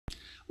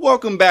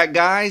Welcome back,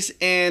 guys.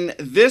 In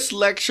this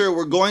lecture,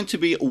 we're going to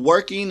be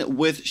working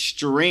with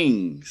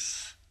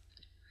strings.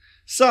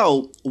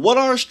 So, what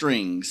are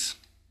strings?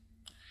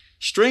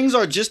 Strings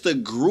are just a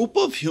group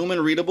of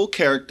human-readable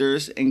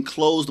characters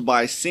enclosed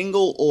by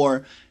single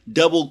or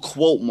double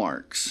quote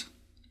marks.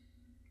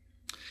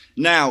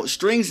 Now,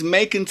 strings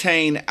may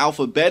contain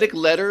alphabetic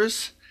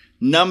letters,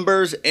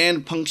 numbers,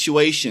 and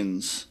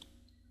punctuations.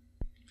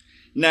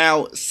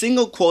 Now,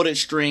 single quoted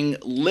string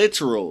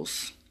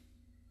literals.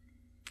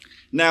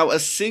 Now, a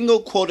single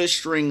quoted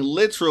string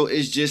literal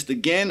is just,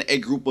 again, a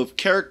group of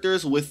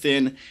characters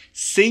within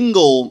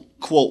single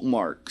quote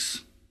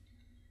marks.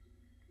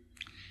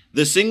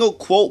 The single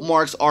quote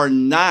marks are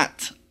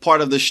not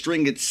part of the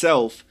string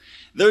itself.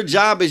 Their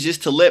job is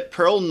just to let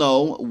Perl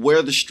know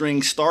where the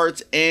string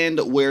starts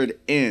and where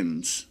it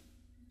ends.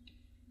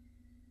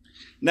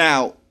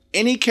 Now,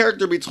 any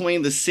character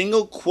between the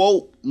single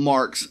quote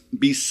marks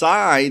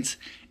besides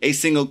a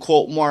single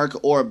quote mark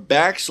or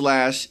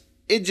backslash,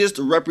 it just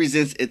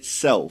represents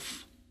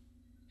itself.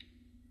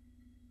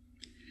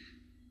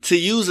 To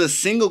use a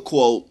single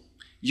quote,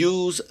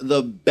 use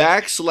the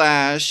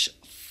backslash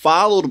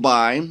followed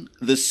by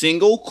the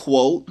single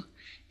quote,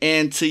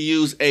 and to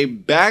use a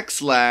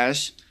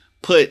backslash,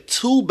 put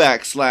two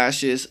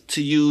backslashes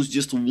to use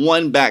just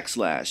one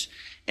backslash.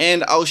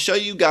 And I'll show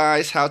you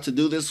guys how to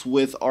do this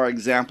with our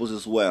examples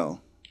as well.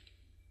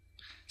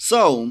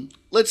 So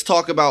let's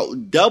talk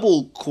about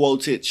double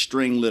quoted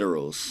string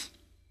literals.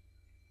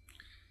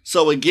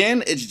 So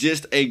again, it's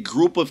just a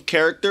group of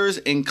characters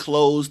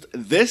enclosed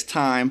this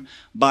time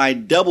by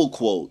double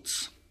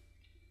quotes.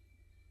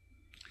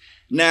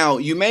 Now,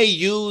 you may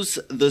use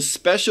the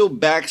special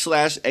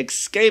backslash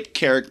escape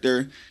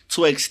character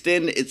to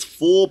extend its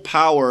full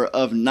power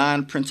of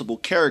non-printable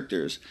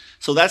characters.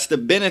 So that's the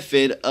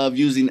benefit of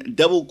using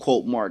double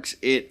quote marks.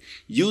 It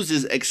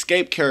uses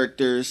escape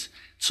characters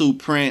to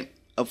print,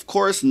 of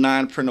course,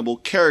 non-printable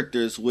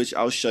characters, which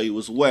I'll show you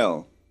as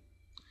well.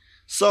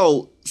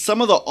 So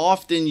some of the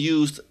often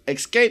used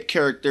escape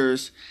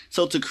characters,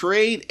 so to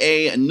create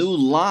a new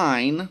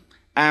line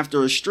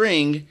after a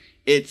string,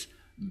 it's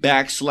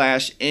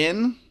backslash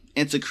n,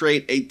 and to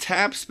create a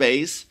tab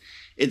space,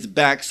 it's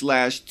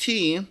backslash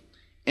t,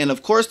 and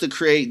of course to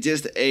create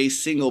just a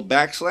single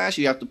backslash,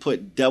 you have to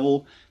put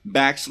double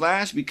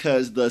backslash,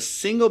 because the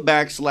single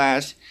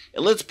backslash,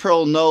 it lets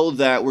Perl know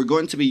that we're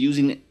going to be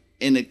using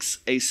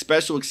a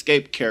special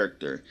escape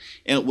character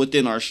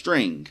within our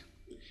string.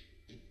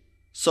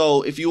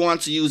 So if you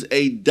want to use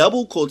a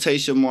double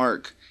quotation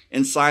mark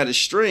inside a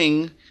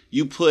string,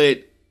 you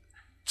put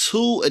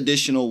two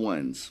additional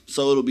ones.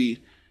 So it'll be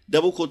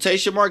double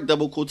quotation mark,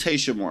 double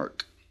quotation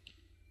mark.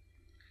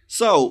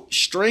 So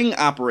string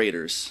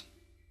operators.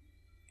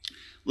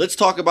 Let's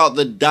talk about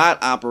the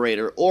dot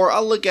operator, or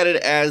I'll look at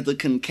it as the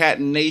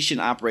concatenation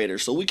operator.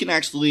 So we can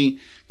actually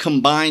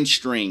combine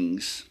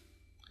strings.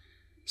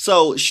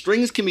 So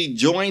strings can be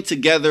joined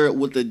together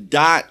with the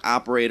dot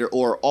operator,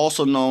 or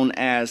also known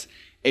as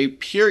a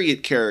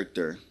period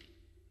character.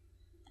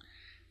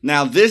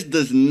 Now, this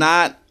does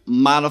not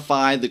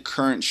modify the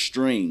current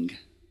string.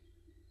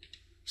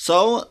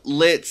 So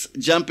let's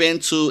jump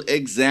into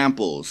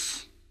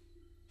examples.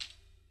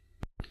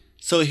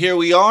 So here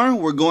we are.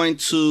 We're going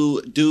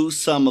to do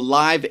some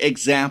live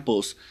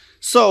examples.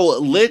 So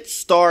let's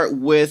start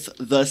with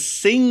the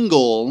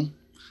single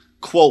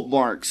quote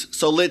marks.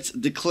 So let's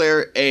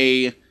declare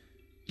a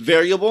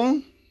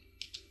variable.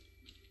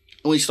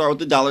 We start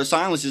with the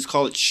 $sign. Let's just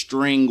call it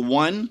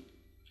string1,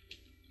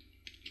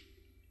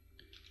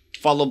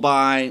 followed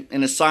by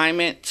an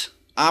assignment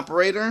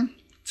operator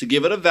to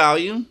give it a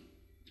value.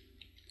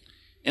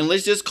 And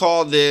let's just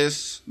call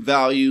this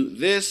value,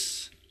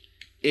 this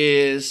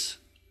is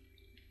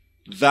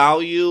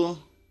value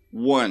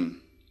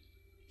 1.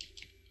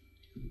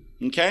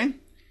 Okay?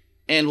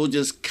 And we'll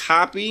just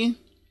copy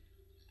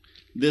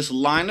this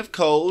line of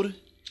code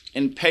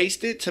and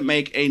paste it to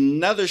make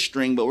another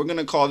string, but we're going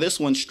to call this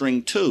one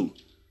string2.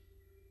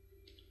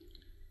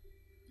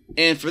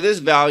 And for this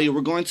value,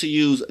 we're going to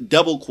use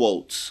double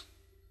quotes.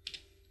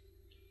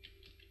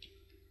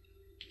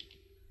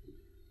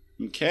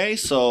 Okay,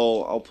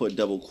 so I'll put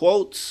double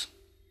quotes,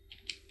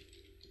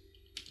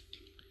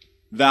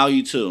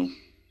 value 2.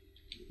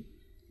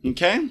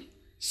 Okay,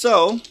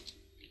 so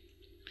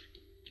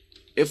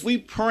if we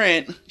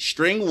print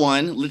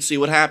string1, let's see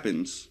what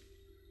happens.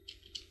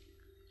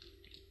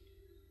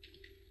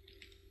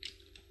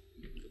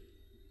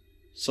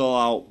 So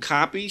I'll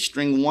copy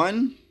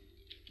string1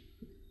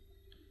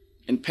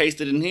 and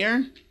paste it in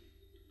here.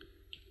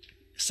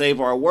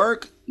 Save our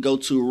work. Go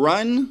to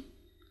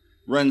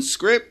run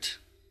script.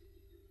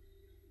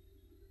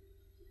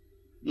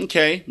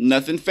 Okay,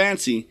 nothing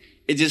fancy.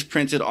 It just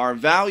printed our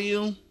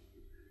value.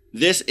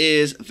 This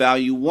is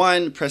value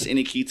 1. Press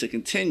any key to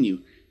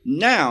continue.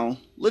 Now,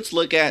 let's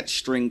look at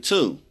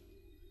string2.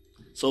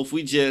 So if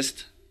we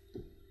just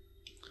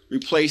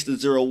replace the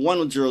 01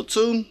 with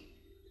 02,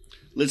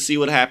 let's see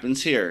what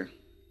happens here.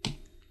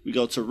 We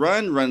go to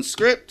run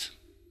script.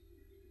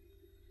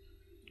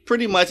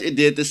 Pretty much it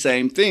did the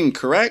same thing,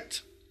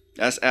 correct?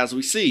 That's as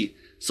we see.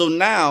 So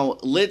now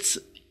let's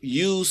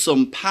use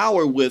some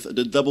power with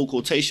the double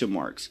quotation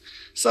marks.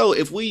 So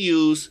if we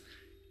use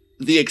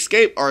the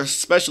escape, our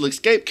special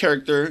escape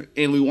character,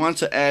 and we want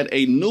to add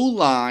a new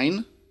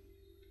line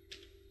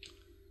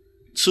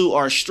to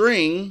our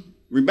string,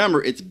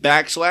 remember it's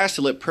backslash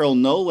to let Perl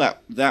know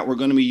that we're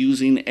going to be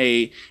using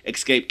a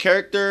escape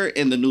character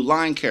and the new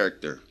line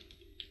character.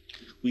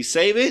 We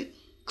save it,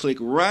 click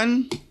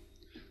run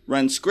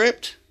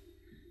script.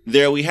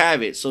 There we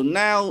have it. So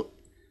now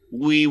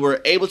we were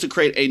able to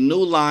create a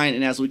new line,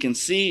 and as we can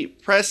see,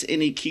 press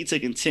any key to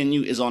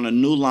continue is on a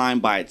new line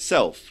by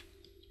itself.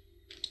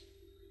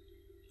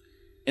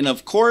 And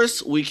of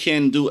course, we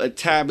can do a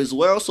tab as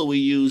well. So we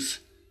use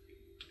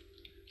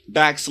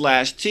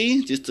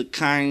 \T just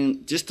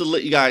to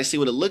let you guys see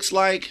what it looks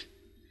like.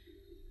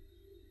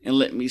 And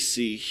let me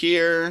see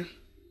here.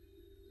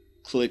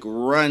 Click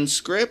run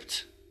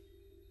script.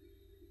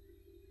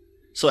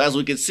 So as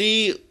we can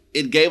see,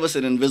 it gave us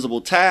an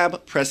invisible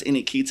tab. Press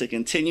any key to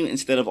continue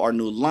instead of our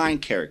new line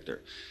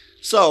character.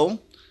 So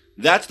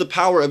that's the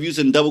power of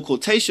using double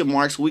quotation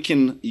marks. We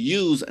can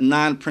use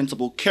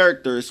non-printable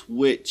characters,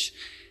 which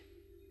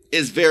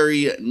is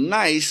very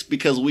nice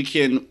because we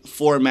can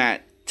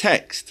format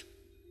text.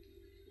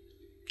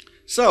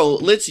 So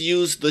let's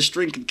use the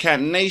string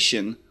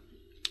concatenation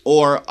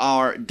or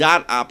our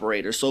dot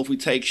operator. So if we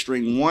take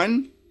string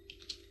 1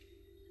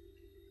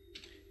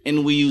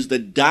 and we use the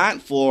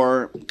dot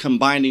for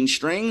combining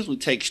strings, we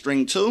take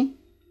string 2,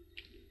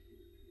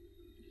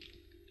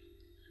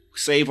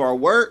 save our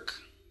work,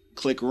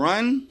 click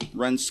run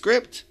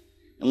script,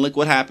 and look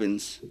what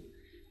happens.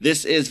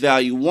 This is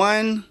value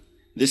 1,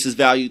 this is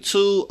value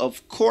 2.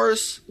 Of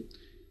course,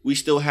 we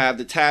still have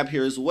the tab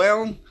here as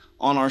well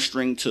on our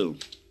string 2.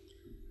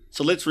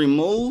 So let's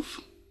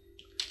remove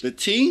the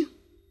T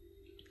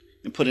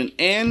and put an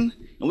N,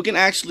 and we can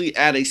actually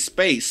add a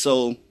space.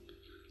 So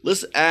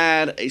let's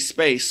add a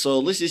space. So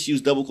let's just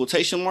use double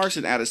quotation marks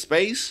and add a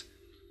space.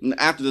 And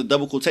after the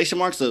double quotation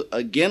marks,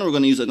 again, we're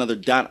going to use another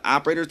dot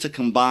operator to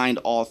combine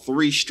all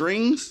 3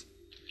 strings.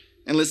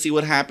 And let's see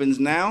what happens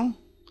now.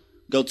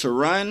 Go to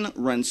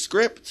run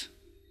script.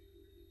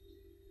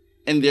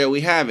 And there we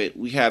have it.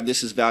 We have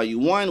this is value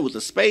 1 with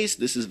a space.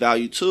 This is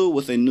value 2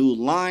 with a new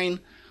line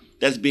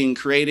that's being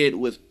created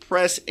with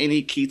press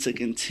any key to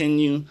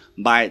continue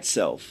by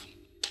itself.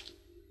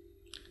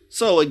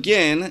 So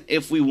again,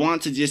 if we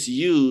want to just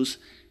use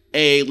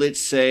a,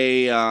 let's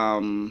say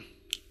I'm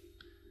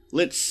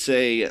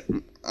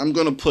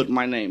going to put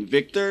my name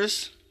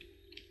Victor's,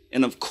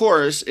 and of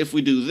course if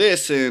we do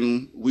this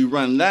and we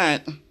run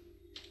that,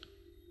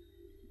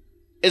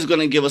 it's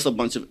going to give us a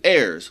bunch of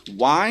errors.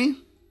 Why?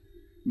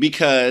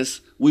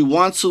 Because we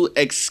want to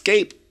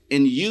escape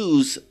and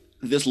use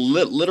this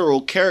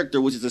literal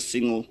character, which is a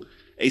single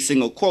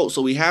quote.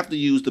 So we have to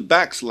use the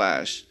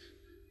backslash.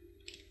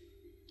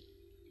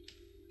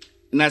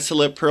 And that's to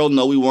let Perl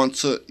know we want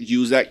to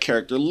use that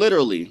character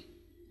literally.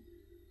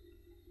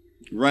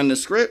 Run the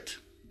script,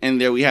 and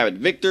there we have it.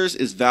 Victor's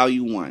is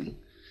value 1.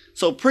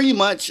 So pretty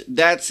much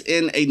that's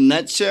in a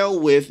nutshell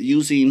with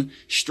using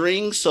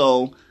strings.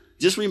 So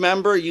just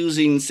remember,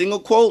 using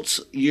single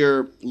quotes,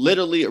 you're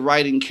literally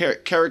writing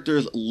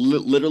characters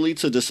literally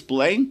to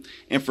display.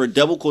 And for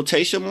double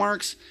quotation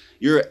marks,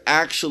 you're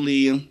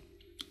actually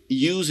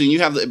you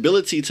have the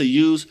ability to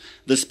use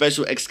the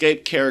special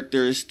escape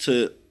characters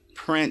to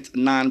print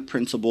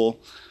non-printable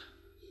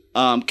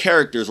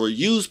characters, or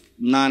use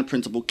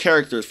non-printable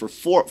characters for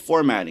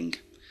formatting.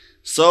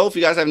 So if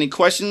you guys have any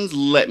questions,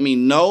 let me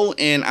know,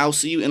 and I'll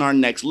see you in our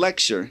next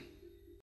lecture.